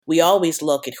we always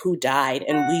look at who died,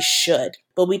 and we should,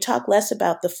 but we talk less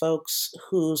about the folks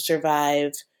who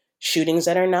survive shootings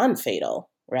that are non-fatal,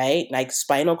 right? Like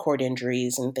spinal cord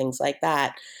injuries and things like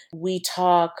that. We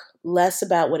talk less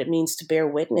about what it means to bear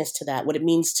witness to that, what it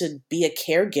means to be a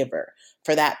caregiver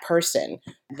for that person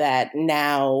that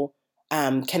now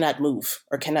cannot move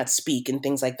or cannot speak and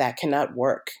things like that, cannot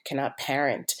work, cannot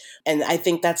parent. And I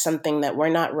think that's something that we're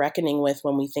not reckoning with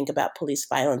when we think about police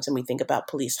violence and we think about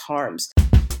police harms.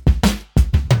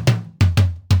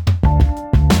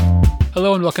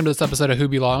 Hello and welcome to this episode of Who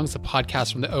Belongs, a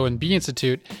podcast from the O&B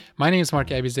Institute. My name is Mark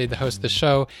Abizade, the host of the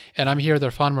show, and I'm here with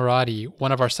Irfan Muradi,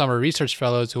 one of our summer research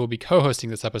fellows who will be co-hosting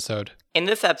this episode. In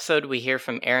this episode, we hear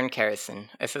from Erin Kerrison,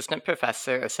 Assistant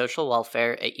Professor of Social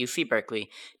Welfare at UC Berkeley,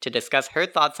 to discuss her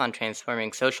thoughts on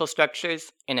transforming social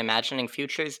structures and imagining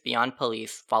futures beyond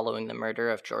police following the murder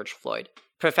of George Floyd.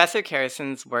 Professor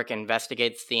Kerrison's work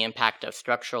investigates the impact of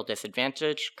structural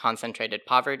disadvantage, concentrated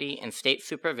poverty, and state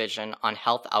supervision on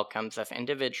health outcomes of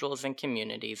individuals and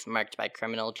communities marked by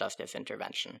criminal justice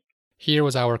intervention. Here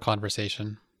was our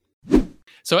conversation.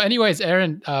 So anyways,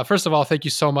 Erin, first of all, thank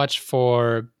you so much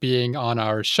for being on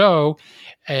our show.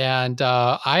 And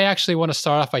I actually want to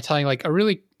start off by telling like a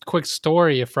really quick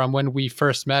story from when we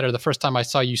first met, or the first time I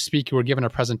saw you speak. You were given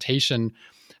a presentation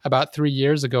about 3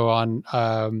 years ago on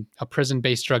a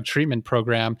prison-based drug treatment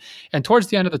program. And towards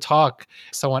the end of the talk,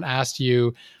 someone asked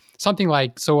you something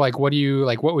like, so like, what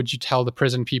would you tell the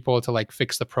prison people to like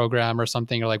fix the program or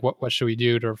something? Or like, what should we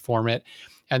do to reform it?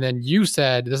 And then you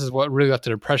said, this is what really left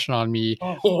an impression on me.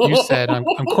 You said, I'm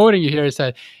quoting you here, you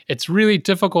said, it's really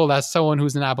difficult as someone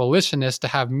who's an abolitionist to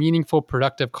have meaningful,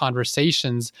 productive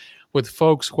conversations with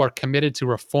folks who are committed to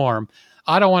reform.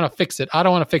 I don't want to fix it. I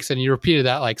don't want to fix it. And you repeated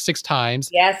that like 6 times.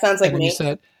 Yeah, it sounds like me. You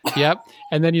said, yep.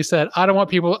 And then you said, I want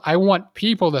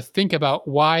people to think about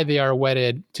why they are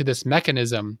wedded to this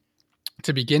mechanism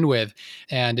to begin with.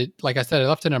 And it, like I said, it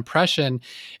left an impression.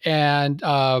 And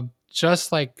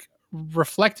just like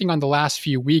reflecting on the last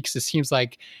few weeks, it seems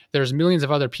like there's millions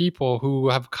of other people who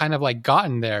have kind of like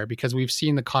gotten there, because we've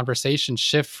seen the conversation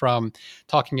shift from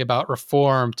talking about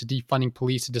reform to defunding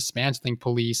police to dismantling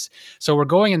police. So we're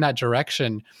going in that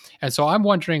direction. And so I'm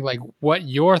wondering like what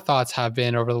your thoughts have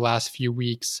been over the last few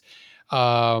weeks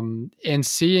in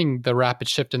seeing the rapid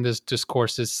shift in this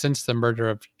discourses since the murder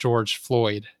of George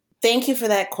Floyd. Thank you for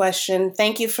that question.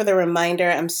 Thank you for the reminder.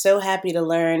 I'm so happy to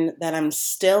learn that I'm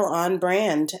still on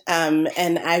brand, and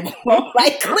I won't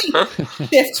likely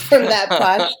shift from that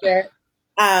posture.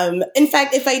 In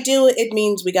fact, if I do, it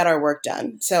means we got our work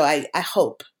done. So I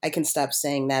hope I can stop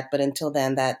saying that. But until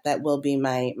then, that will be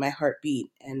my heartbeat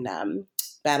and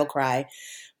battle cry.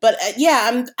 But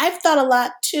I've thought a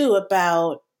lot too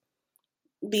about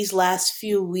these last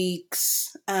few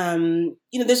weeks.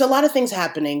 There's a lot of things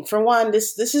happening. For one,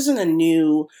 this isn't a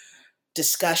new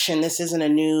discussion. This isn't a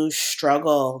new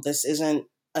struggle. This isn't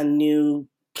a new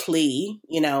plea,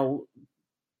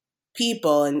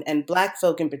 people and Black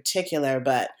folk in particular,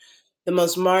 but the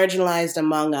most marginalized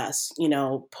among us,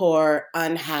 poor,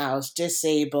 unhoused,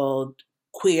 disabled,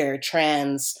 queer,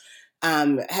 trans,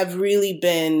 have really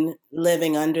been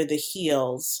living under the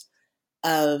heels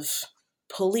of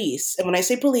police. And when I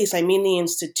say police, I mean the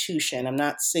institution. I'm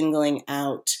not singling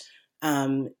out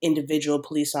individual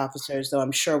police officers, though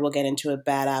I'm sure we'll get into a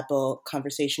bad apple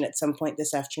conversation at some point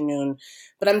this afternoon.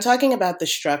 But I'm talking about the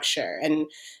structure. And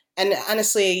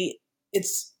honestly,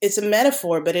 it's a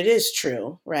metaphor, but it is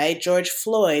true, right? George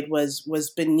Floyd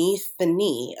was beneath the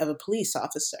knee of a police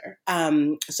officer.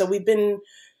 So we've been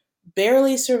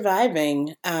barely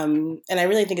surviving. And I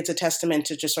really think it's a testament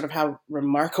to just sort of how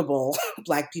remarkable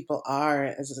Black people are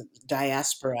as a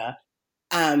diaspora.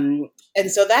 And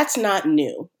so that's not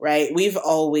new, right? We've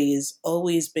always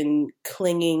been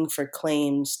clinging for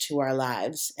claims to our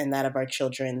lives and that of our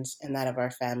children's and that of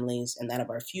our families and that of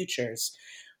our futures.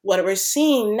 What we're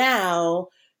seeing now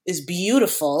is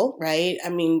beautiful, right? I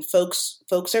mean, folks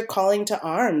are calling to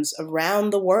arms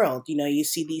around the world. You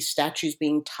see these statues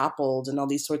being toppled and all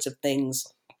these sorts of things.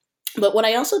 But what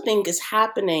I also think is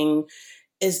happening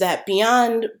is that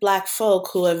beyond Black folk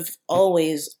who have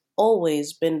always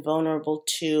been vulnerable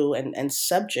to and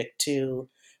subject to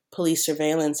police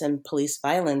surveillance and police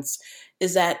violence,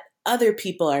 is that other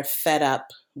people are fed up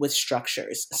with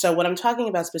structures. So what I'm talking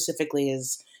about specifically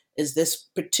is this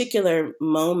particular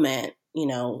moment,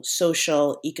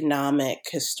 social, economic,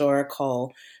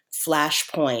 historical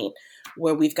flashpoint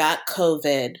where we've got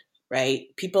COVID, right?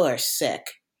 People are sick.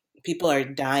 People are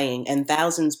dying, and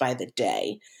thousands by the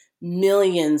day.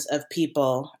 Millions of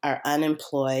people are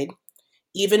unemployed.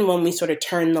 even when we sort of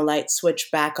turn the light switch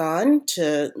back on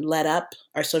to let up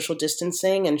our social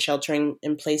distancing and sheltering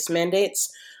in place mandates,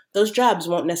 those jobs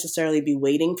won't necessarily be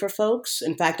waiting for folks.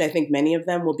 In fact, I think many of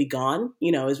them will be gone,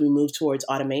 as we move towards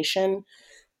automation.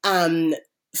 Um,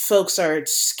 Folks are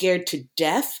scared to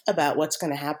death about what's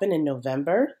going to happen in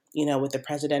November, with the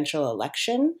presidential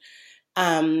election.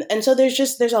 And so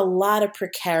there's a lot of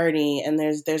precarity, and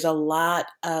there's a lot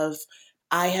of,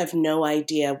 I have no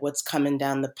idea what's coming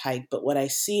down the pike, but what I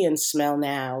see and smell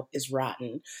now is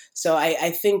rotten. So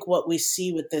I think what we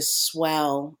see with this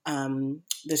swell,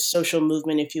 this social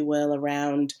movement, if you will,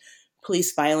 around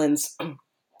police violence,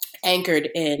 anchored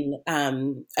in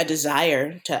a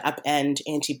desire to upend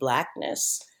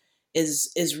anti-Blackness,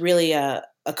 is really a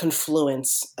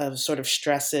confluence of sort of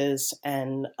stresses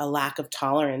and a lack of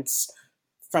tolerance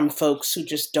from folks who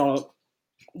just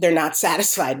they're not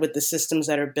satisfied with the systems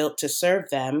that are built to serve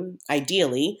them,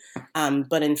 ideally,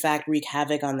 but in fact wreak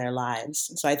havoc on their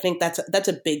lives. So I think that's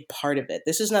a big part of it.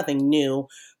 This is nothing new.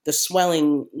 The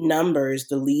swelling numbers,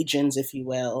 the legions, if you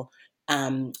will,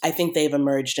 I think they've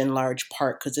emerged in large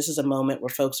part because this is a moment where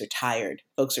folks are tired.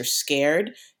 Folks are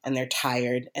scared and they're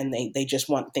tired, and they just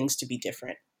want things to be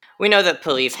different. We know that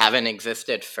police haven't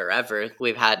existed forever.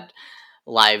 We've had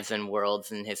lives and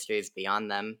worlds and histories beyond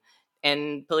them.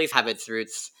 And police have its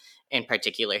roots in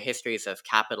particular histories of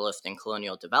capitalist and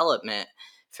colonial development,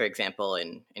 for example,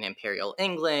 in Imperial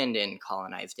England, in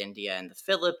colonized India and the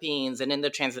Philippines, and in the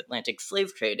transatlantic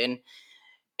slave trade. And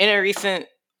in a recent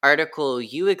article,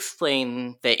 you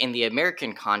explain that in the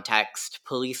American context,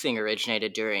 policing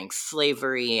originated during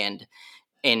slavery and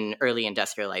in early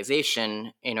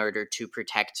industrialization in order to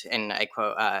protect, and I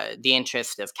quote, the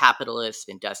interest of capitalists,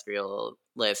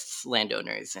 industrialists,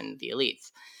 landowners, and the elites.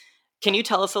 Can you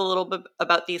tell us a little bit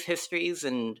about these histories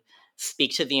and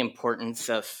speak to the importance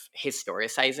of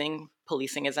historicizing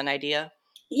policing as an idea?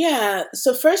 Yeah.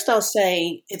 So first I'll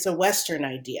say it's a Western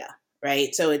idea,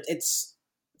 right? So it's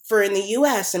for in the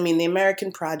US, I mean, the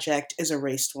American project is a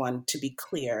raced one, to be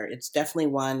clear. It's definitely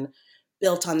one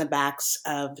built on the backs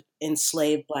of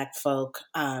enslaved Black folk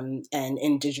and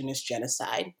indigenous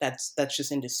genocide. That's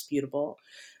just indisputable.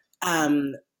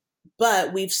 Um,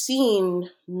 but we've seen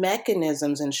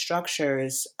mechanisms and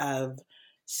structures of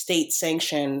state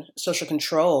sanctioned social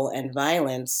control and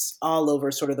violence all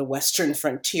over sort of the Western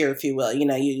frontier, if you will.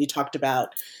 You talked about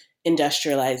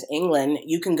industrialized England.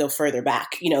 You can go further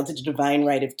back, to the divine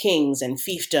right of kings and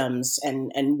fiefdoms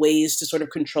and ways to sort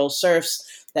of control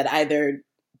serfs that either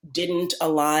didn't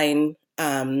align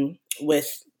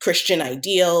with Christian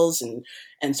ideals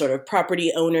and sort of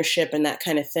property ownership and that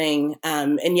kind of thing.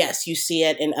 And yes, you see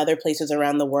it in other places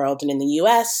around the world, and in the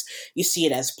US, you see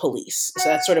it as police. So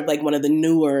that's sort of like one of the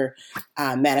newer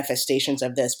manifestations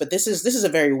of this. But this is a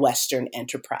very Western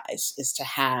enterprise, is to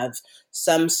have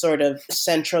some sort of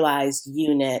centralized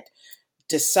unit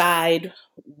decide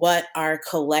what our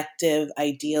collective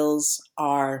ideals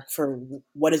are for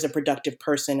what is a productive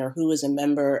person, or who is a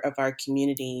member of our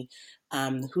community,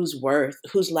 whose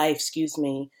life,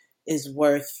 is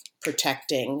worth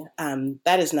protecting.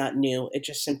 That is not new. It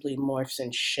just simply morphs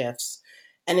and shifts.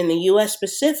 And in the US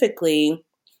specifically,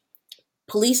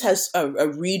 police has a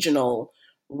regional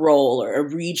role, or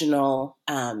a regional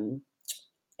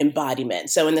embodiment.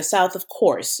 So in the South, of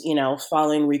course,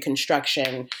 following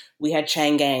Reconstruction, we had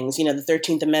chain gangs. The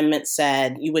 13th Amendment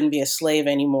said you wouldn't be a slave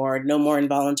anymore, no more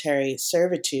involuntary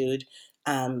servitude,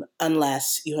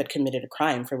 unless you had committed a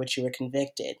crime for which you were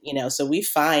convicted. So we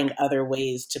find other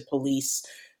ways to police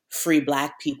free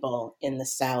Black people in the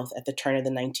South at the turn of the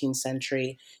 19th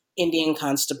century. Indian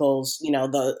constables,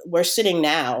 we're sitting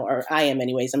now, or I am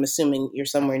anyways, I'm assuming you're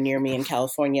somewhere near me in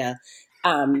California.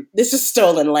 This is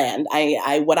stolen land.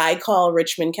 What I call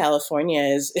Richmond, California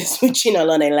is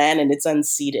Michinolone land, and it's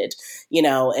unceded,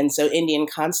 and so Indian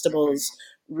constables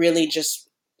really just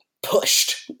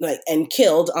pushed and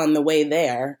killed on the way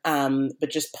there, but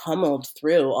just pummeled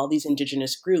through all these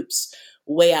indigenous groups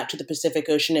way out to the Pacific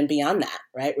Ocean and beyond that,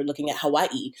 right? We're looking at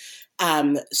Hawaii.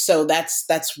 So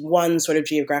that's one sort of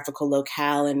geographical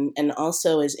locale, and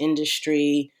also as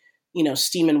industry,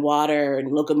 steam and water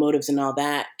and locomotives and all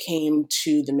that came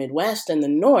to the Midwest and the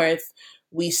North,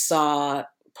 we saw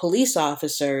police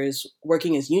officers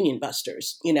working as union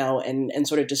busters, and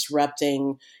sort of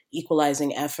disrupting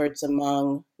equalizing efforts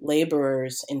among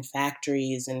laborers in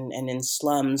factories and in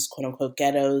slums, quote unquote,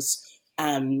 ghettos,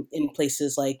 in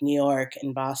places like New York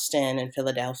and Boston and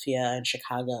Philadelphia and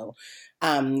Chicago.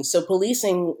 So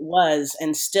policing was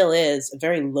and still is a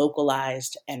very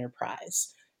localized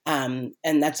enterprise. And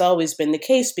that's always been the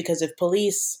case, because if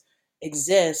police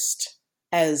exist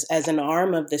as an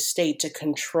arm of the state to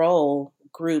control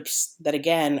groups that,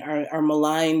 again, are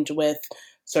maligned with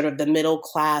sort of the middle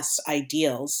class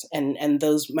ideals. And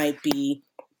those might be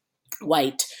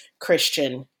white,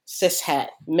 Christian, cishet,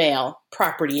 male,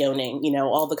 property owning,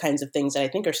 all the kinds of things that I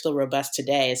think are still robust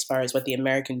today as far as what the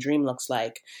American dream looks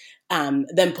like.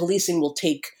 Then policing will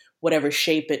take whatever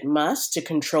shape it must to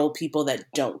control people that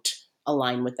don't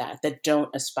align with that don't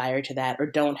aspire to that, or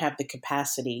don't have the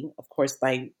capacity, of course,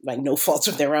 by no fault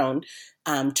of their own,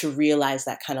 to realize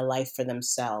that kind of life for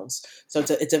themselves. So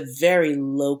it's a very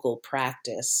local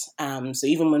practice. So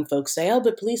even when folks say, "Oh,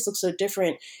 but police look so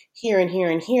different here and here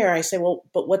and here," I say, "Well,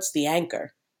 but what's the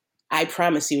anchor?" I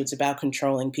promise you, it's about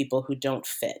controlling people who don't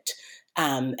fit.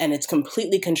 And it's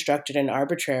completely constructed and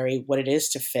arbitrary what it is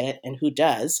to fit and who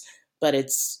does, but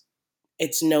it's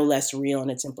no less real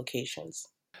in its implications.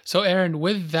 So, Aaron,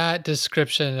 with that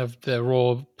description of the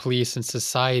role of police in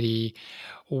society,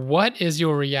 what is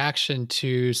your reaction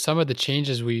to some of the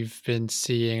changes we've been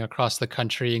seeing across the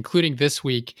country, including this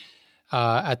week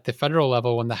at the federal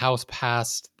level when the House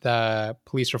passed the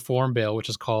police reform bill, which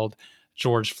is called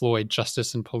George Floyd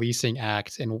Justice and Policing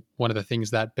Act? And one of the things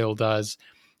that bill does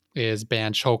is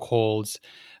ban chokeholds,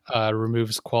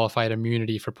 removes qualified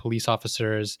immunity for police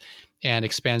officers, and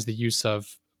expands the use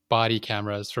of body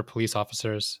cameras for police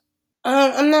officers.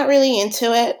 I'm not really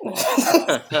into it.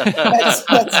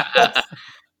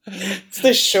 It's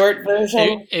the short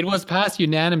version. It was passed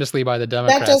unanimously by the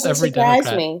Democrats. That doesn't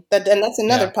surprise me. And that's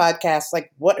another podcast.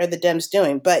 Like, what are the Dems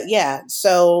doing? But yeah,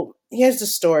 so here's the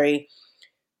story.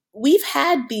 We've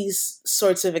had these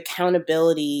sorts of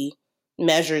accountability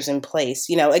measures in place.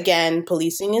 Again,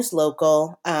 policing is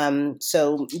local.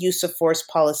 So use of force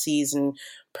policies and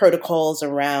protocols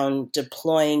around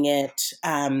deploying it,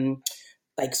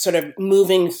 like sort of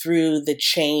moving through the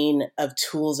chain of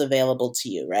tools available to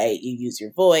you, right? You use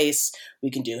your voice. We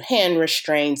can do hand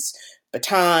restraints,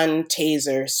 baton,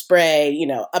 taser, spray,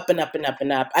 up and up and up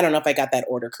and up. I don't know if I got that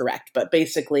order correct, but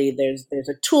basically there's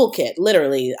a toolkit,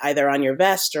 literally either on your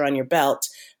vest or on your belt,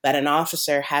 that an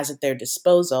officer has at their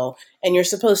disposal. And you're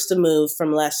supposed to move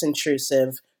from less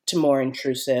intrusive to more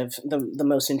intrusive. The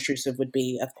most intrusive would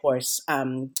be, of course,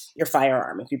 your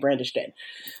firearm if you brandished it.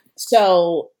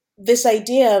 So this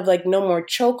idea of like no more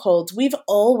chokeholds, we've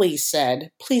always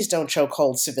said, please don't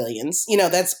chokehold civilians.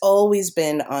 That's always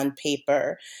been on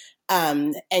paper.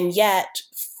 And yet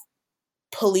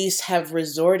police have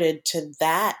resorted to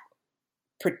that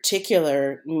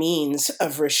particular means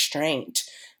of restraint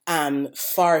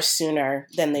far sooner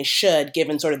than they should,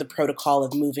 given sort of the protocol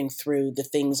of moving through the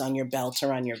things on your belt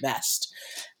or on your vest.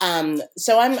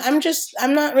 So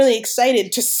I'm not really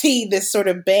excited to see this sort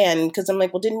of ban, because I'm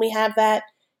like, well, didn't we have that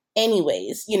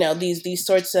anyways? These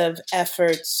sorts of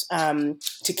efforts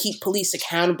to keep police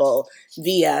accountable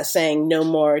via saying no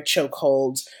more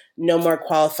chokeholds, no more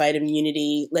qualified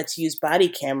immunity, let's use body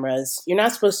cameras. You're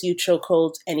not supposed to use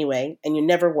chokeholds anyway, and you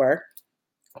never were.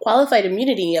 Qualified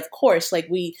immunity, of course, like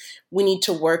we need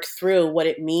to work through what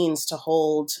it means to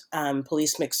hold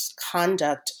police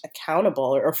misconduct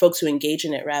accountable, or folks who engage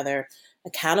in it rather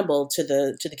accountable to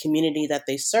the community that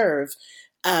they serve.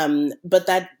 But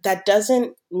that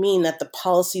doesn't mean that the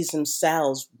policies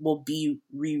themselves will be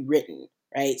rewritten,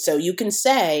 right? So you can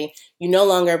say you no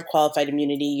longer have qualified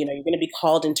immunity, you're going to be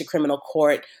called into criminal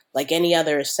court like any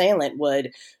other assailant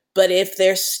would. But if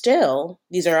they're still,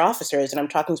 these are officers, and I'm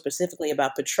talking specifically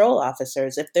about patrol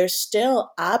officers, if they're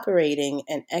still operating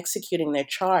and executing their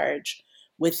charge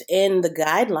within the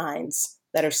guidelines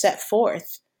that are set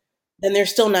forth, then they're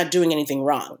still not doing anything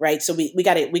wrong, right? So we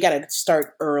got to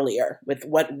start earlier with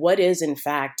what is in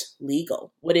fact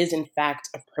legal, what is in fact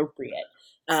appropriate.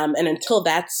 And until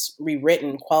that's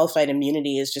rewritten, qualified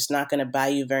immunity is just not going to buy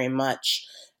you very much.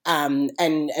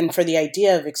 And for the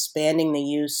idea of expanding the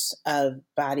use of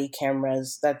body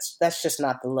cameras, that's just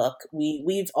not the look.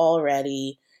 We've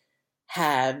already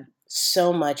had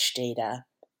so much data,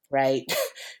 right?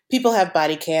 People have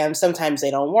body cams. Sometimes they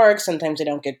don't work. Sometimes they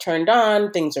don't get turned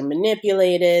on. Things are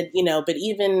manipulated, but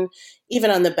even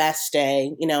on the best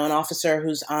day, an officer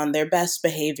who's on their best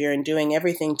behavior and doing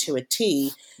everything to a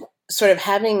T, sort of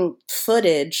having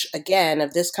footage, again,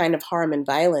 of this kind of harm and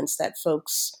violence that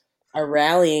folks are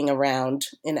rallying around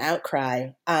in outcry.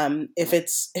 If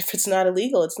it's not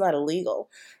illegal, it's not illegal.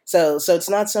 So it's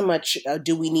not so much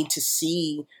do we need to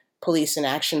see police in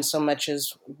action so much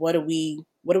as what do we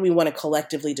want to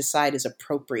collectively decide is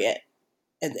appropriate,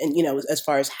 and as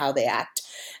far as how they act.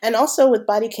 And also with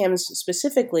body cams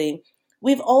specifically,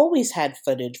 we've always had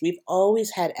footage. We've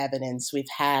always had evidence. We've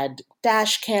had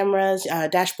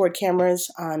dashboard cameras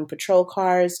on patrol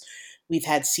cars. We've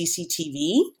had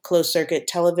CCTV, closed circuit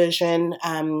television,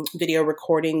 video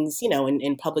recordings,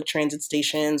 in public transit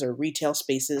stations or retail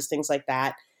spaces, things like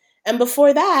that. And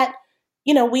before that,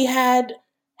 we had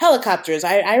helicopters.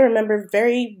 I remember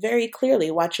very, very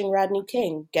clearly watching Rodney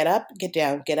King get up, get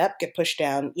down, get up, get pushed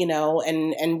down,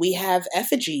 and we have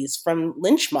effigies from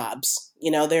lynch mobs.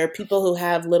 There are people who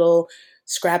have little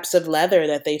scraps of leather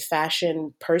that they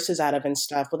fashion purses out of and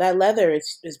stuff. Well, that leather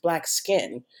is black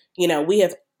skin. We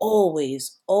have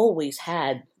always, always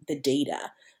had the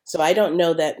data. So I don't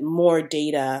know that more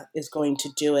data is going to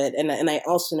do it. And I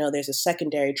also know there's a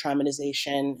secondary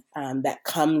traumatization that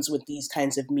comes with these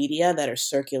kinds of media that are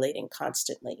circulating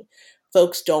constantly.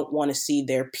 Folks don't want to see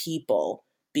their people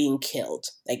being killed.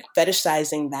 Like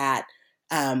fetishizing that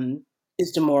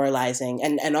is demoralizing.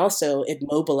 And also it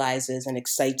mobilizes and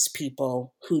excites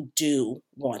people who do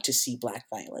want to see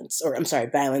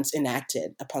violence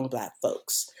enacted upon Black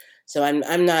folks. So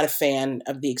I'm not a fan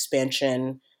of the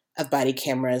expansion of body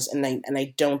cameras, and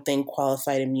I don't think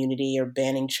qualified immunity or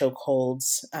banning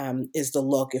chokeholds is the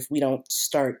look if we don't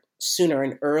start sooner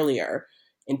and earlier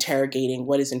interrogating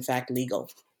what is in fact legal.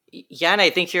 Yeah, and I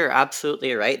think you're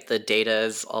absolutely right. The data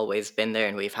has always been there,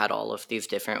 and we've had all of these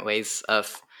different ways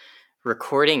of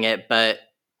recording it, but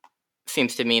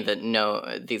seems to me that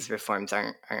no, these reforms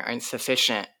aren't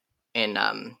sufficient in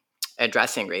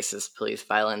addressing racist police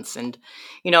violence. And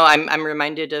I'm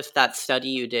reminded of that study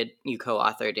you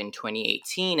co-authored in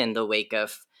 2018 in the wake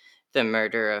of the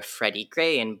murder of Freddie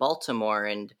Gray in Baltimore,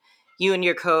 and you and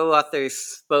your co-authors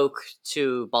spoke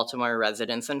to Baltimore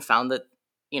residents and found that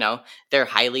they're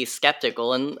highly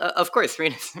skeptical and of course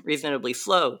reasonably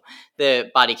slow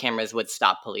that body cameras would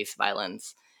stop police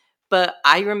violence. But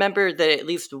I remember that at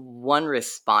least one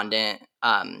respondent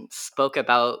spoke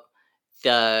about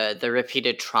the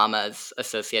repeated traumas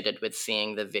associated with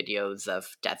seeing the videos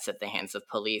of deaths at the hands of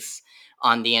police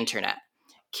on the internet.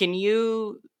 Can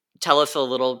you tell us a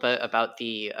little bit about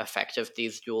the effect of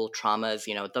these dual traumas?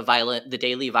 The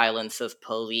daily violence of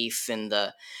police and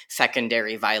the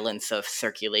secondary violence of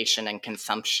circulation and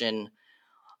consumption,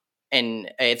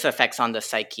 and its effects on the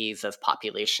psyches of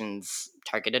populations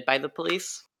targeted by the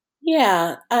police?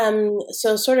 Yeah.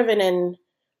 So sort of in an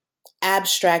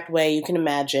abstract way, you can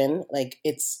imagine, like,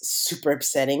 it's super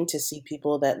upsetting to see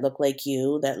people that look like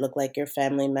you, that look like your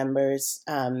family members,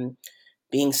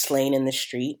 being slain in the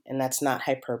street. And that's not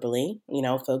hyperbole.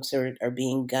 Folks are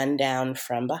being gunned down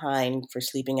from behind for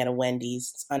sleeping at a Wendy's.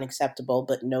 It's unacceptable,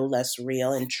 but no less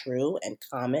real and true and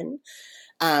common.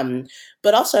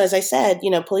 But also, as I said,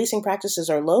 policing practices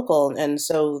are local. And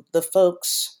so the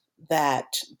folks that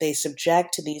they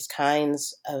subject to these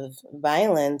kinds of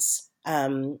violence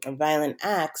or violent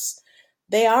acts,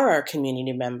 they are our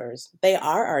community members. They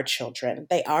are our children.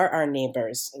 They are our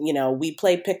neighbors. We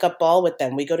play pickup ball with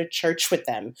them. We go to church with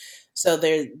them. So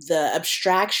the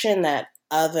abstraction that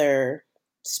other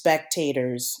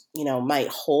spectators, might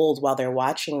hold while they're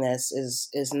watching this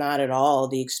is not at all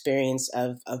the experience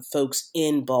of folks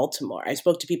in Baltimore. I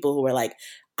spoke to people who were like,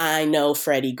 I know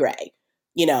Freddie Gray.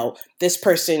 This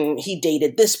person, he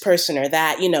dated this person or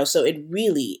that, so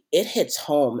it hits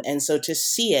home. And so to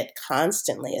see it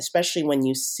constantly, especially when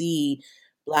you see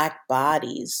Black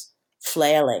bodies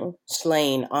flailing,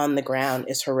 slain on the ground,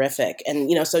 is horrific. And,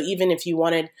 so even if you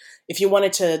wanted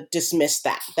to dismiss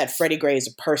that Freddie Gray is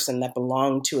a person that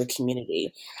belonged to a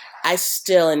community, I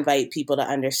still invite people to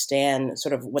understand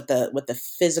sort of what the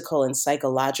physical and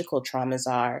psychological traumas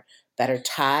are that are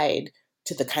tied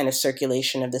to the kind of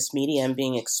circulation of this media and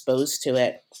being exposed to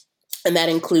it. And that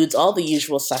includes all the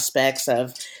usual suspects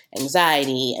of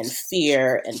anxiety and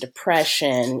fear and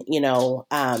depression,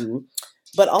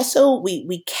 but also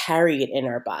we carry it in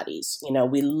our bodies.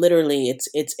 We literally,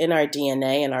 it's in our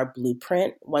DNA and our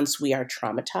blueprint. Once we are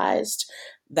traumatized,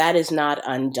 that is not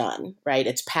undone, right?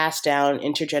 It's passed down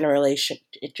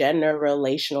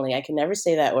generationally. I can never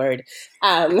say that word.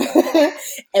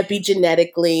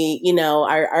 Epigenetically,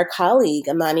 our colleague,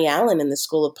 Amani Allen in the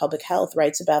School of Public Health,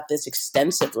 writes about this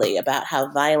extensively, about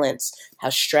how violence, how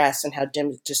stress, and how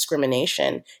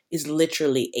discrimination is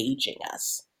literally aging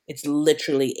us. It's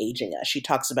literally aging us. She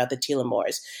talks about the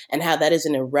telomeres and how that is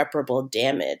an irreparable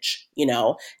damage,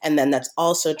 and then that's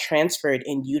also transferred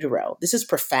in utero. This is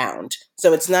profound.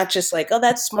 So it's not just like, oh,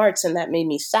 that's smarts and that made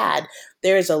me sad.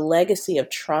 There is a legacy of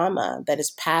trauma that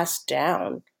is passed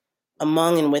down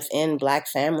among and within Black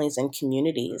families and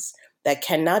communities that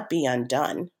cannot be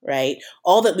undone, right?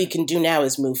 All that we can do now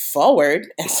is move forward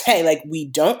and say, like, we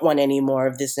don't want any more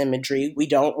of this imagery. We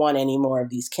don't want any more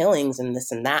of these killings and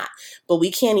this and that. But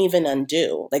we can't even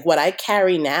undo. Like, what I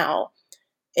carry now,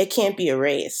 it can't be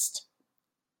erased.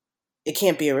 It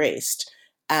can't be erased.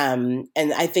 And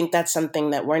I think that's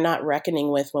something that we're not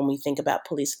reckoning with when we think about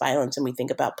police violence and we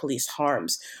think about police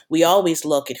harms. We always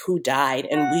look at who died,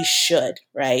 and we should,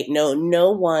 right?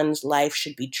 No one's life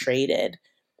should be traded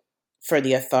for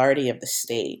the authority of the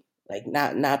state, like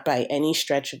not by any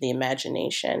stretch of the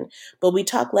imagination. But we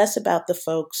talk less about the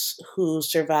folks who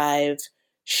survive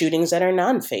shootings that are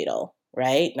non-fatal,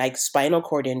 right? Like spinal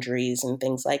cord injuries and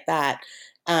things like that.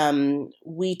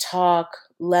 We talk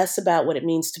less about what it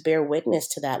means to bear witness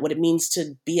to that, what it means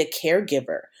to be a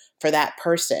caregiver for that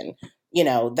person,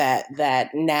 that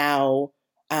now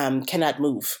cannot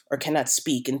move or cannot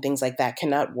speak and things like that,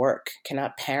 cannot work,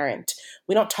 cannot parent.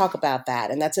 We don't talk about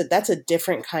that, and that's a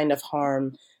different kind of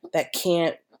harm that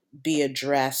can't be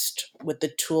addressed with the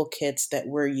toolkits that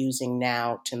we're using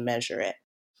now to measure it.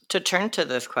 To turn to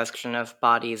this question of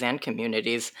bodies and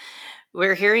communities,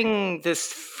 we're hearing this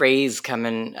phrase come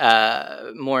in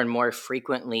more and more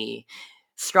frequently: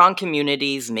 strong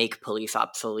communities make police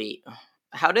obsolete.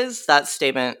 How does that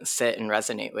statement sit and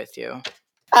resonate with you?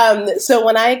 So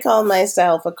when I call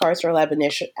myself a carceral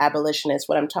abolitionist,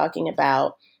 what I'm talking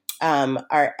about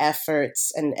are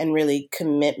efforts and really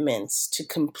commitments to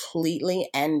completely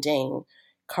ending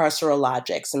carceral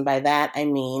logics. And by that, I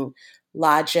mean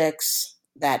logics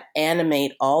that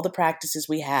animate all the practices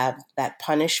we have that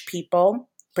punish people,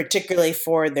 particularly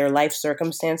for their life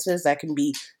circumstances that can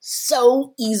be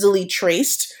so easily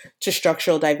traced to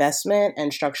structural divestment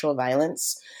and structural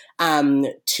violence,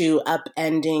 to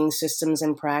upending systems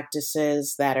and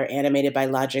practices that are animated by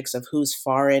logics of who's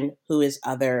foreign, who is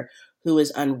other, who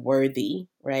is unworthy,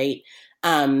 right?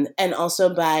 And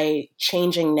also by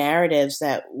changing narratives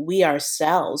that we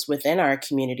ourselves within our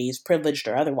communities, privileged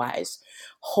or otherwise,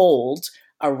 hold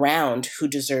around who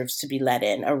deserves to be let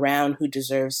in, around who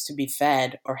deserves to be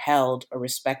fed or held or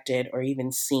respected or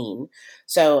even seen.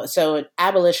 So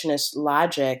abolitionist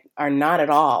logic are not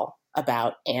at all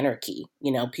about anarchy.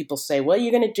 People say, what are you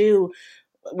going to do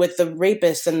with the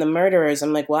rapists and the murderers?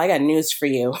 I'm like, well, I got news for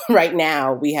you. Right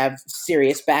now, we have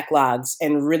serious backlogs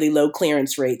and really low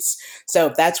clearance rates. So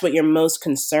if that's what you're most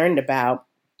concerned about,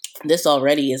 this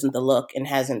already isn't the look and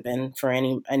hasn't been for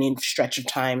any stretch of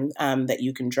time that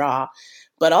you can draw.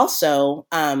 But also,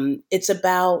 it's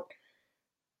about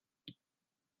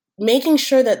making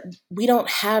sure that we don't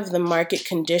have the market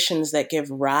conditions that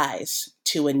give rise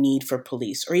to a need for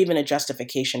police or even a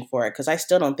justification for it, because I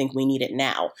still don't think we need it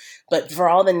now. But for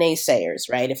all the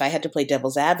naysayers, right, if I had to play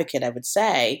devil's advocate, I would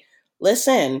say,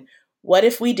 listen, what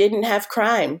if we didn't have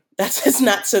crime? That's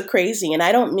not so crazy. And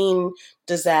I don't mean,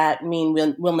 does that mean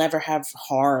we'll never have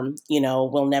harm?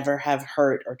 We'll never have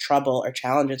hurt or trouble or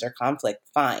challenges or conflict?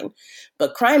 Fine.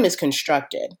 But crime is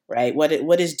constructed, right?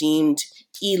 What is deemed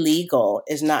illegal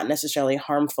is not necessarily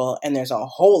harmful. And there's a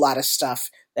whole lot of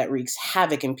stuff that wreaks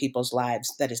havoc in people's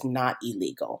lives that is not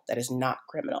illegal, that is not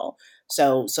criminal.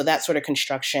 So that sort of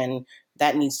construction,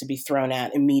 that needs to be thrown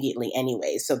out immediately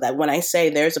anyway. So that when I say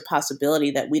there's a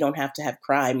possibility that we don't have to have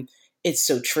crime, it's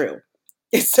so true.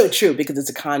 It's so true because it's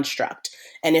a construct.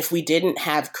 And if we didn't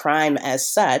have crime as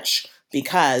such,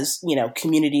 because,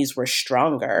 communities were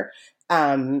stronger,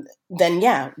 then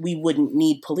yeah, we wouldn't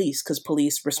need police because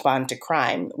police respond to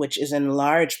crime, which is in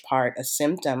large part a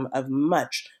symptom of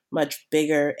much, much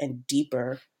bigger and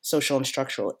deeper social and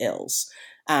structural ills.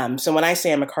 So when I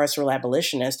say I'm a carceral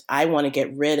abolitionist, I want to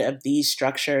get rid of these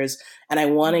structures and I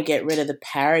want to get rid of the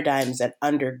paradigms that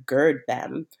undergird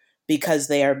them because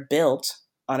they are built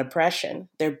on oppression.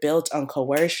 They're built on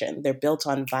coercion. They're built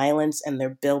on violence, and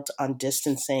they're built on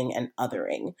distancing and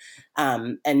othering.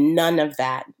 And none of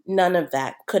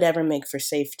that could ever make for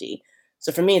safety.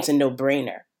 So for me, it's a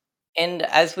no-brainer. And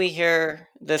as we hear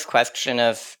this question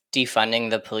of defunding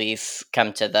the police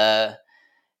come to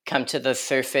the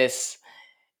surface,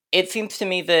 it seems to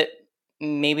me that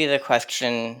maybe the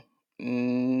question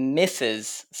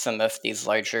misses some of these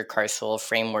larger carceral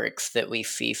frameworks that we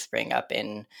see spring up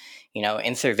in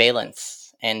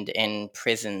surveillance and in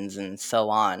prisons and so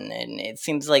on. And it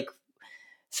seems like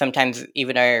sometimes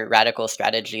even our radical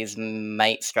strategies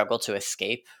might struggle to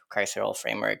escape carceral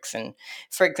frameworks. And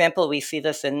for example, we see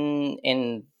this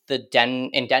in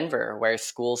Denver, where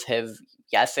schools have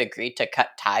agreed to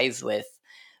cut ties with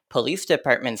police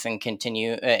departments and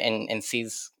continue and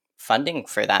seize funding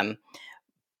for them,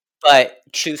 but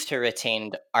choose to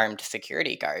retain armed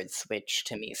security guards, which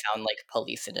to me sound like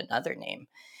police in another name.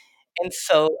 And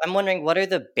so I'm wondering, what are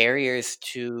the barriers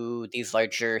to these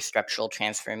larger structural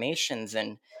transformations,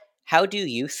 and how do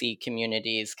you see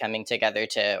communities coming together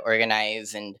to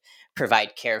organize and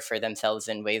provide care for themselves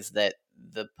in ways that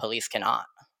the police cannot?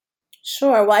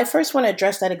 Sure. Well, I first want to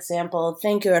address that example.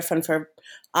 Thank you, Irfan, for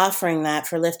offering that,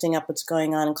 for lifting up what's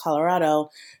going on in Colorado.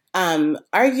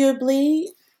 Arguably,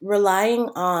 relying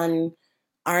on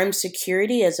armed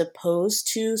security as opposed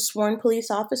to sworn police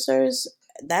officers,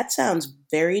 that sounds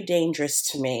very dangerous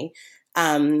to me.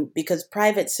 Because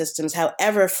private systems,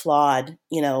 however flawed,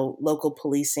 local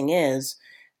policing is,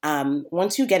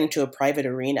 once you get into a private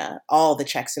arena, all the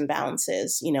checks and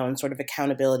balances, and sort of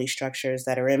accountability structures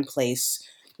that are in place,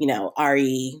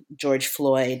 RE, George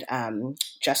Floyd,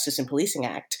 Justice and Policing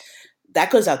Act,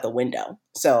 that goes out the window.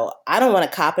 So I don't want a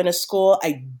cop in a school.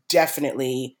 I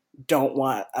definitely don't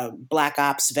want a black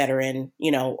ops veteran,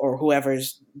 or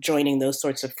whoever's joining those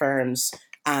sorts of firms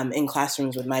in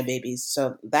classrooms with my babies.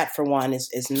 So that, for one,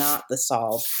 is not the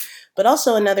solve. But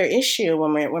also another issue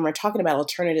when we're talking about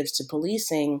alternatives to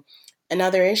policing,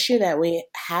 another issue that we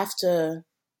have to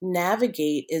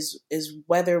navigate is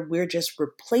whether we're just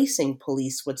replacing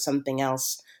police with something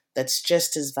else that's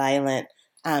just as violent,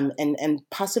 and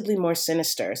possibly more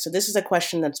sinister. So this is a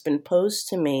question that's been posed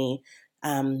to me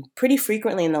pretty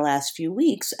frequently in the last few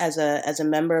weeks as a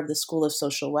member of the School of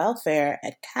Social Welfare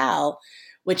at Cal,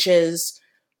 which is,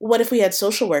 what if we had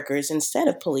social workers instead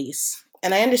of police?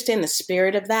 And I understand the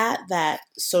spirit of that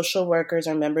social workers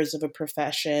are members of a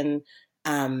profession,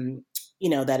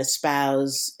 that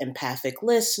espouse empathic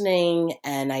listening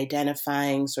and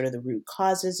identifying sort of the root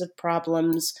causes of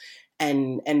problems,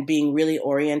 and being really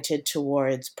oriented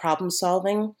towards problem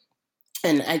solving.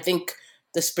 And I think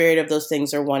the spirit of those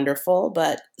things are wonderful,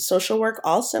 but social work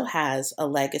also has a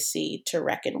legacy to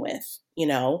reckon with,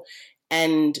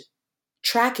 and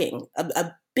tracking.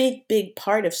 A big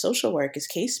part of social work is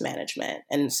case management.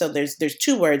 And so there's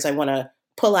two words I want to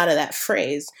pull out of that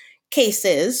phrase.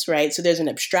 Cases, right? So there's an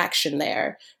abstraction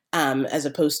there, as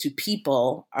opposed to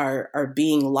people are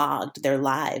being logged, their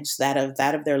lives, that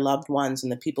of their loved ones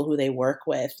and the people who they work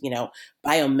with,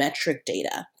 biometric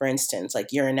data, for instance, like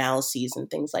urinalyses and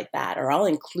things like that, are all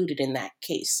included in that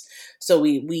case. So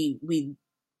we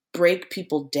break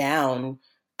people down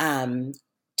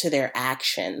to their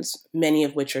actions, many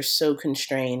of which are so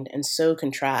constrained and so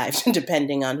contrived,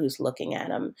 depending on who's looking at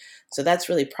them. So that's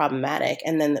really problematic.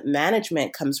 And then the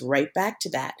management comes right back to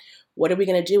that. What are we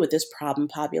going to do with this problem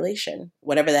population?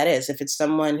 Whatever that is. If it's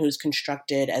someone who's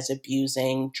constructed as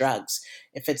abusing drugs,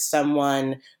 if it's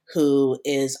someone who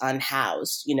is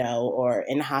unhoused, or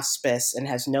in hospice and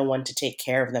has no one to take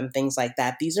care of them, things like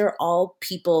that. These are all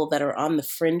people that are on the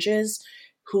fringes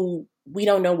who we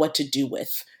don't know what to do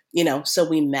with. So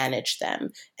we manage them.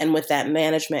 And with that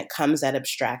management comes that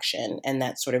abstraction and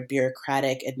that sort of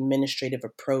bureaucratic administrative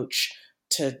approach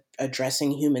to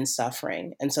addressing human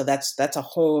suffering. And so that's a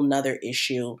whole nother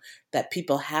issue that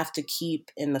people have to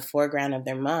keep in the foreground of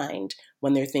their mind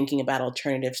when they're thinking about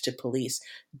alternatives to police.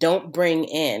 Don't bring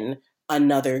in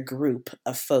another group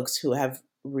of folks who have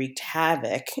wreaked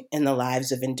havoc in the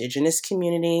lives of Indigenous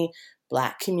community,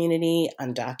 Black community,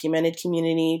 undocumented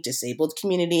community, disabled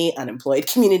community, unemployed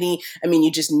community. I mean,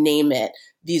 you just name it.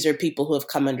 These are people who have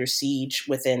come under siege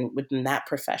within that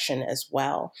profession as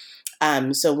well.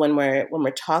 So when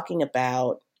we're talking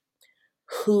about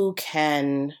how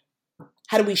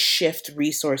do we shift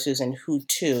resources and who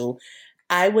to,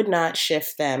 I would not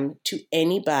shift them to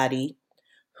anybody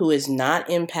who is not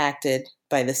impacted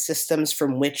by the systems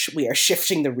from which we are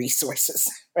shifting the resources,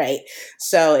 right?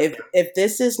 So if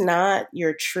this is not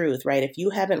your truth, right, if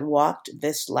you haven't walked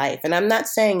this life, and I'm not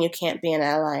saying you can't be an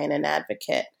ally and an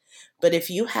advocate, but if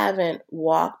you haven't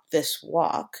walked this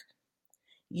walk,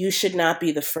 you should not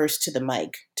be the first to the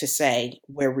mic to say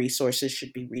where resources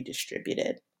should be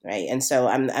redistributed, right? And so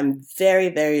I'm very,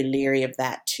 very leery of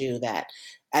that too, that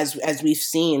as we've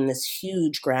seen this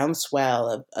huge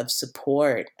groundswell of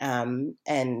support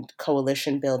and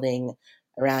coalition building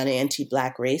around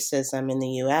anti-Black racism in the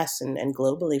US and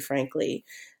globally, frankly,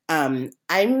 I'm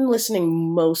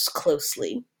listening most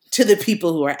closely to the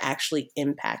people who are actually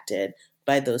impacted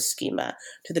by those schema,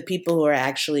 to the people who are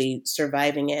actually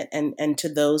surviving it, and to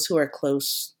those who are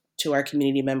close to our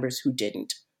community members who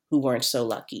weren't so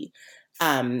lucky.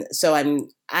 So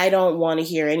I don't want to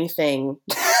hear anything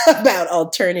about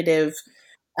alternatives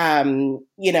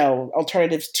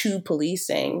to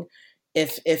policing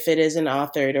if it isn't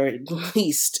authored or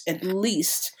at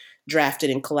least drafted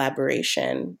in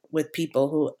collaboration with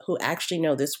people who actually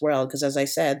know this world, because as I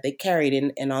said, they carry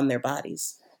it in on their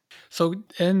bodies. So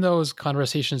in those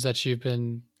conversations that you've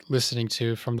been listening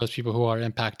to from those people who are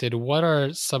impacted, what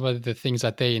are some of the things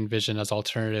that they envision as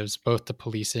alternatives, both to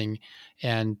policing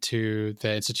and to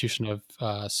the institution of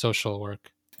social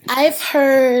work? I've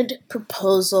heard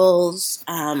proposals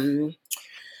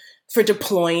for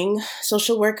deploying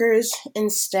social workers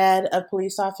instead of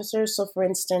police officers. So for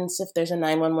instance, if there's a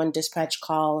 911 dispatch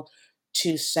call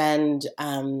to send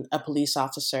a police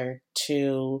officer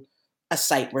to a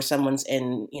site where someone's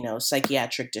in,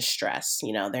 psychiatric distress,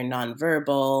 they're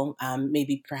nonverbal,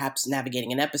 maybe perhaps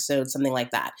navigating an episode, something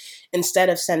like that. Instead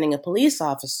of sending a police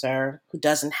officer who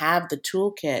doesn't have the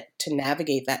toolkit to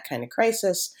navigate that kind of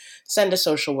crisis, send a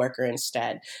social worker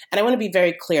instead. And I want to be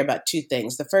very clear about two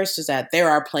things. The first is that there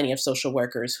are plenty of social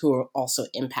workers who are also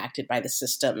impacted by the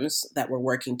systems that we're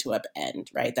working to upend,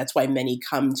 right? That's why many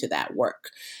come to that work.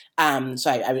 So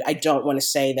I don't want to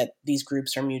say that these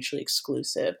groups are mutually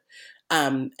exclusive.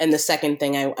 And the second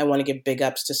thing, I want to give big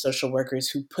ups to social workers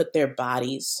who put their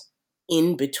bodies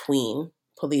in between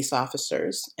police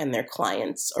officers and their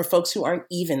clients, or folks who aren't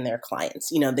even their clients.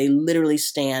 They literally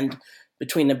stand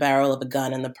between the barrel of a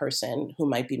gun and the person who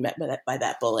might be met by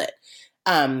that bullet.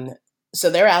 So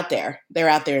they're out there. They're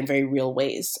out there in very real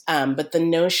ways. But the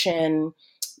notion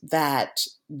that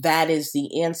that is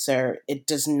the answer, it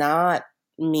does not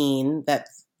mean that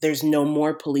there's no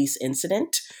more police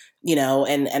incident,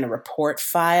 and a report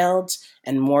filed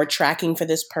and more tracking for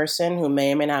this person who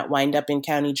may or may not wind up in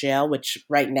county jail, which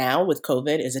right now with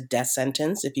COVID is a death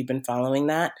sentence, if you've been following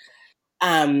that.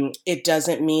 It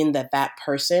doesn't mean that that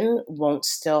person won't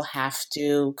still have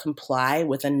to comply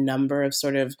with a number of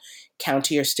sort of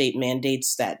county or state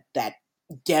mandates that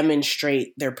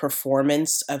demonstrate their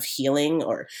performance of healing,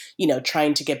 or,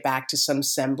 trying to get back to some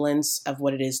semblance of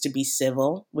what it is to be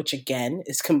civil, which again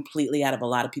is completely out of a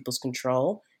lot of people's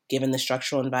control, given the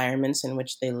structural environments in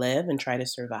which they live and try to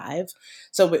survive.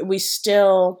 So we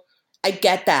still, I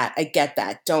get that.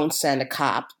 Don't send a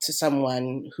cop to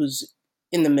someone who's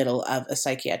in the middle of a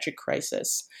psychiatric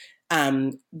crisis.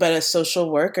 But a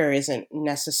social worker isn't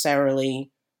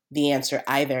necessarily the answer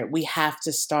either. We have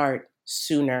to start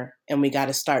sooner, and we got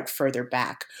to start further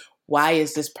back. Why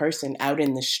is this person out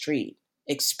in the street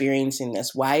experiencing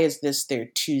this? Why is this their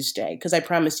Tuesday? Because I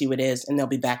promise you it is, and they'll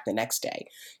be back the next day.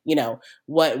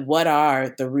 What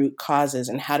are the root causes,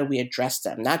 and how do we address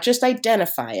them? Not just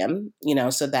identify them,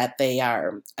 so that they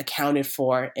are accounted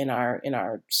for in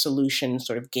our solution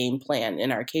sort of game plan,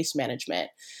 in our case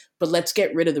management, but let's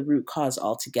get rid of the root cause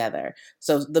altogether.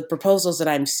 So the proposals that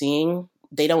I'm seeing,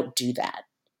 they don't do that.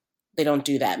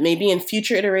 Maybe in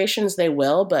future iterations they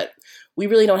will, but we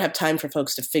really don't have time for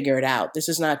folks to figure it out. This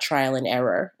is not trial and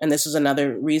error. And this is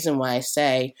another reason why I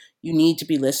say you need to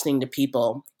be listening to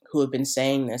people who have been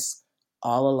saying this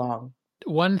all along.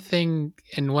 One thing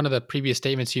in one of the previous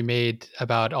statements you made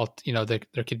about,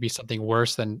 there could be something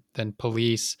worse than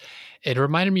police, it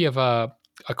reminded me of a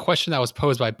question that was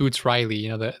posed by Boots Riley,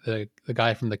 the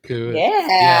guy from The Coup.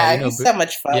 Yeah, he's so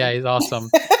much fun. Yeah, he's awesome.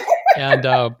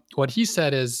 And what he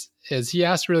said is he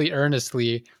asked really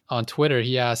earnestly on Twitter,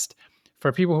 he asked,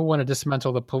 for people who want to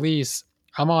dismantle the police,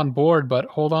 I'm on board, but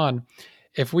hold on.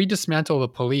 If we dismantle the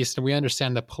police and we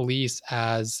understand the police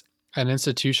as an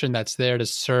institution that's there to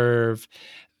serve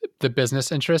the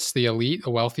business interests, the elite, the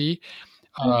wealthy,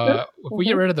 if we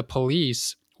get rid of the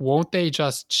police, won't they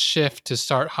just shift to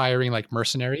start hiring like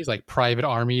mercenaries, like private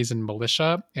armies and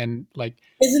militia? And like,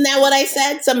 isn't that what I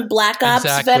said? Some black ops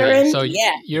veteran? So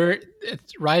yeah,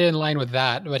 it's right in line with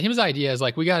that. But his idea is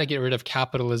like, we got to get rid of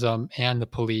capitalism and the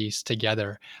police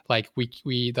together. Like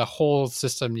the whole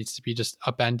system needs to be just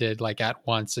upended like at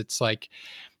once. It's like,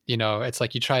 it's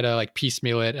like you try to like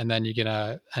piecemeal it, and then you're going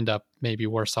to end up maybe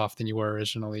worse off than you were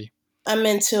originally. I'm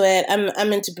into it.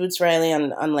 I'm into Boots Riley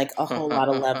on like a whole lot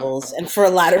of levels, and for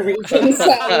a lot of reasons.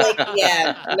 So I'm like,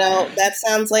 yeah, no, that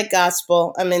sounds like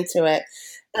gospel. I'm into it.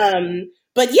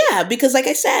 But yeah, because like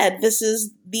I said,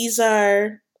 these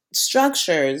are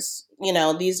structures,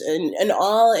 these and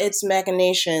all its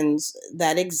machinations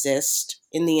that exist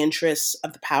in the interests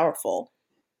of the powerful.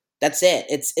 That's it.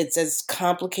 It's as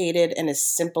complicated and as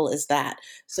simple as that.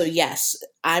 So yes,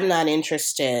 I'm not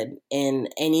interested in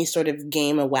any sort of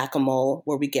game of whack-a-mole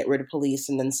where we get rid of police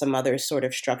and then some other sort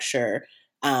of structure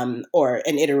or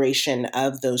an iteration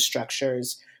of those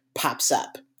structures pops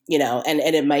up, and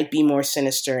it might be more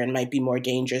sinister and might be more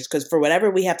dangerous, because for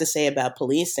whatever we have to say about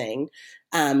policing,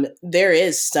 there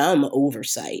is some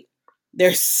oversight.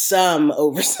 There's some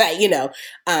oversight,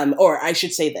 or I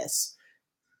should say this.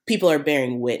 People are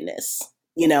bearing witness.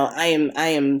 I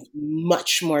am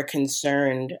much more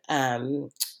concerned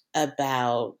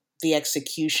about the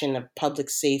execution of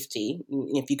public safety,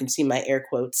 if you can see my air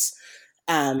quotes,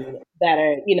 that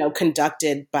are,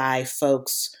 conducted by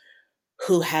folks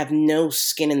who have no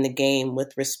skin in the game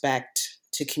with respect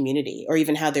to community, or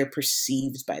even how they're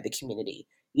perceived by the community.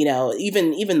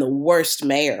 Even the worst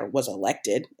mayor was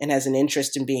elected and has an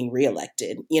interest in being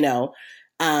reelected,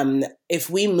 If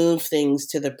we move things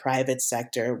to the private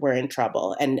sector, we're in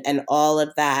trouble. And all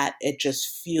of that, it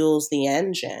just fuels the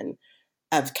engine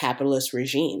of capitalist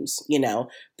regimes.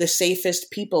 The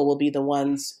safest people will be the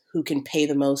ones who can pay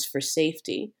the most for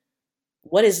safety.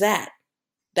 What is that?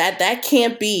 That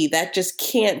can't be. That just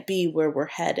can't be where we're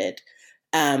headed.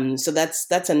 So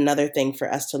that's another thing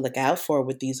for us to look out for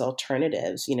with these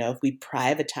alternatives. If we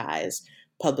privatize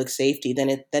public safety,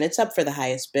 then it's up for the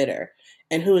highest bidder.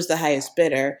 And who is the highest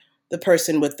bidder? The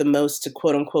person with the most to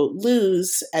quote unquote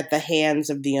lose at the hands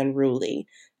of the unruly.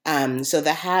 So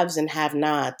the haves and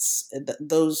have-nots,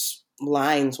 those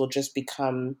lines will just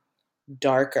become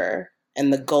darker,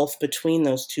 and the gulf between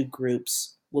those two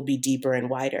groups will be deeper and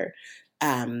wider.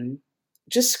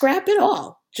 Just scrap it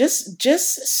all. Just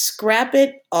scrap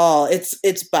it all. It's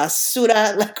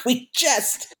basura. Like we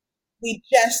just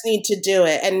need to do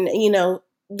it. And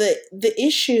the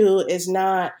issue is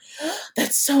not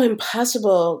that's so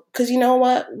impossible, because you know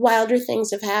what? Wilder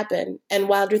things have happened, and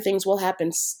wilder things will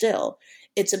happen still.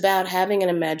 It's about having an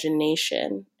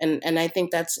imagination, and I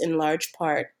think that's in large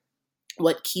part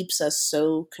what keeps us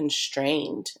so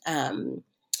constrained.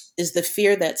 Is the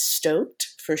fear that's stoked,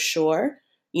 for sure.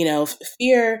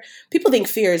 Fear, people think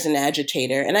fear is an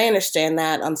agitator, and I understand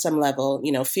that on some level.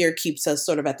 Fear keeps us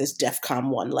sort of at this DEFCON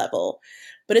 1 level,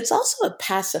 but it's also a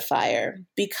pacifier,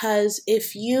 because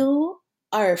if you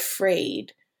are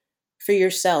afraid for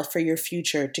yourself, for your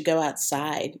future, to go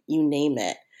outside, you name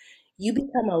it, you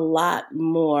become a lot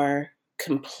more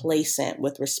complacent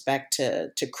with respect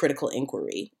to critical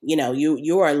inquiry.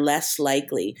 You are less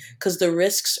likely, because the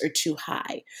risks are too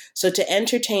high. So to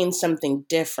entertain something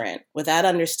different without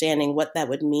understanding what that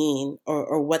would mean,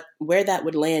 or where that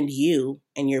would land you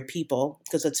and your people,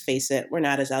 because let's face it, we're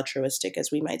not as altruistic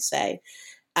as we might say.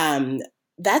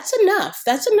 That's enough.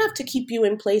 That's enough to keep you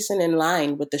in place and in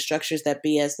line with the structures that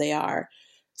be as they are.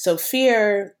 So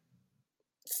fear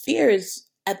is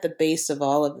at the base of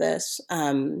all of this.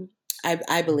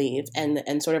 I believe,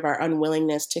 and sort of our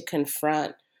unwillingness to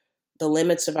confront the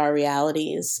limits of our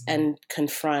realities and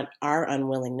confront our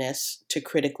unwillingness to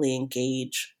critically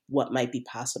engage what might be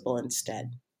possible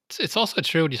instead. It's also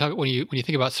true when you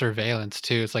think about surveillance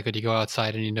too. It's like when you go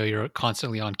outside and you're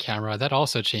constantly on camera, that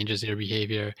also changes your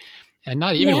behavior. And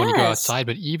not even when you go outside,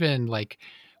 but even like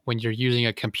when you're using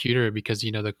a computer, because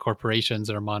the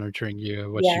corporations are monitoring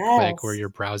you, what you click, where you're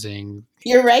browsing.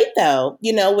 You're right, though.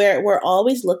 We're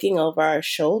always looking over our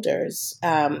shoulders,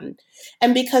 and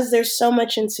because there's so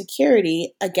much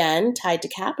insecurity, again tied to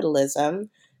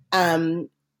capitalism,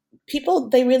 people,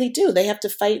 they really do. They have to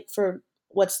fight for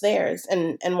what's theirs,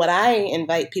 and what I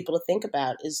invite people to think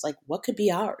about is like, what could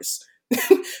be ours?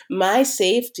 My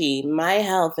safety, my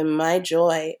health, and my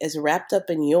joy is wrapped up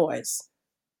in yours.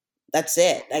 That's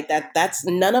it. Like that's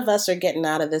none of us are getting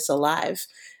out of this alive.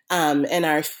 And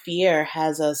our fear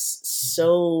has us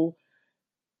so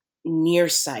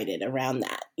nearsighted around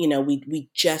that. We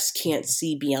just can't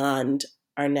see beyond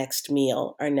our next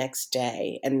meal, our next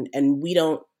day. And we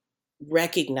don't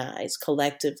recognize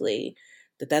collectively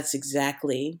that that's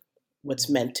exactly what's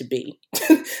meant to be,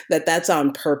 that's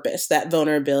on purpose, that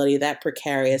vulnerability, that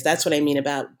precarious. That's what I mean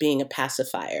about being a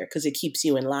pacifier, because it keeps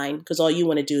you in line, because all you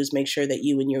want to do is make sure that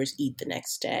you and yours eat the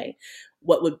next day.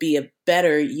 What would be a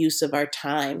better use of our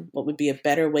time, what would be a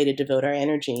better way to devote our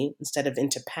energy instead of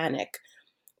into panic,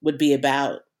 would be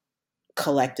about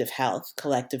collective health,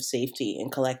 collective safety,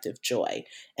 and collective joy.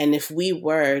 And if we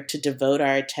were to devote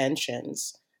our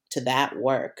attentions to that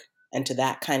work and to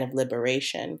that kind of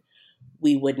liberation,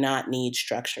 we would not need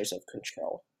structures of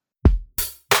control.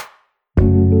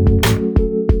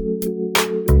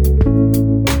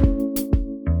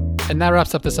 And that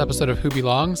wraps up this episode of Who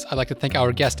Belongs. I'd like to thank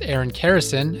our guest, Erin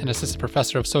Kerrison, an assistant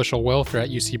professor of social welfare at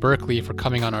UC Berkeley, for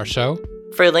coming on our show.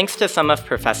 For links to some of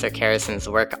Professor Kerrison's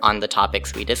work on the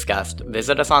topics we discussed,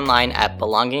 visit us online at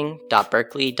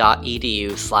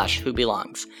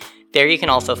belonging.berkeley.edu/whobelongs. There you can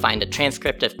also find a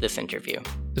transcript of this interview.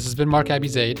 This has been Mark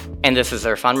Abizaid. And this is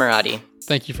Irfan Muradi.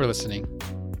 Thank you for listening.